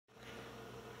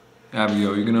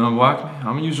Abigail, you gonna unblock me?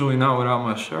 I'm usually not without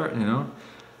my shirt, you know?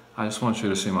 I just want you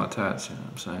to see my tats, you know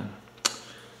what I'm saying?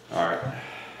 Alright,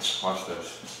 watch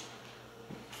this.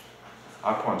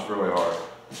 I punch really hard.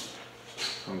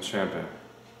 I'm champion.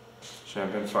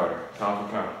 Champion fighter, pound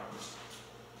for pound.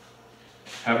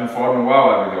 Haven't fought in a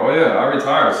while, Abigail. Oh yeah, I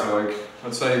retired, so like,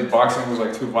 let's say boxing was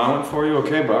like too violent for you,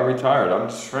 okay, but I retired. I'm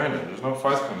just training. There's no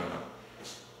fights coming up.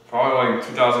 Probably like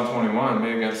 2021,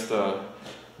 me against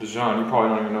Dejan. You probably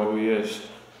don't even know who he is.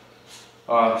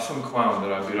 Some clown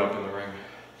that I beat up in the ring.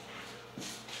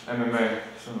 MMA,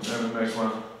 some MMA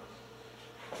clown.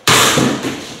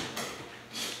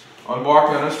 Unblock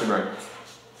me on Instagram.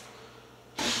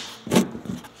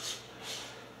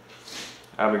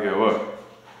 Abigail, look.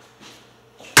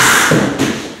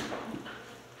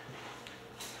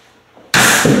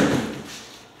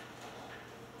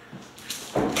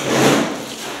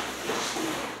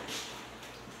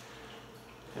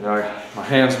 You know, my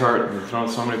hands hurt and you're throwing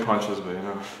so many punches, but you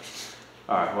know.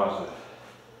 Alright, watch this.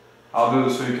 I'll do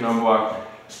this so you can unblock me.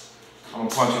 I'm gonna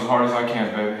punch as hard as I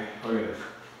can, baby. Look at this.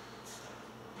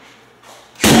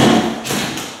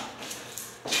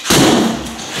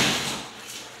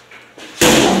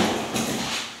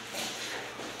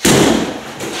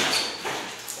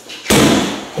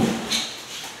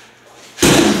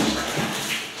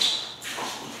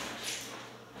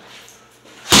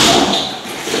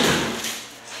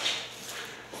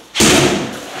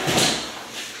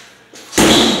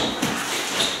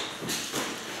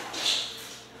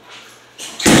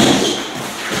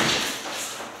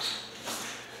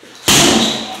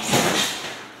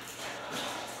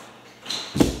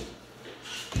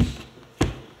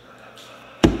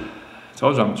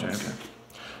 Told you I'm a champion.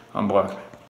 Unblock me.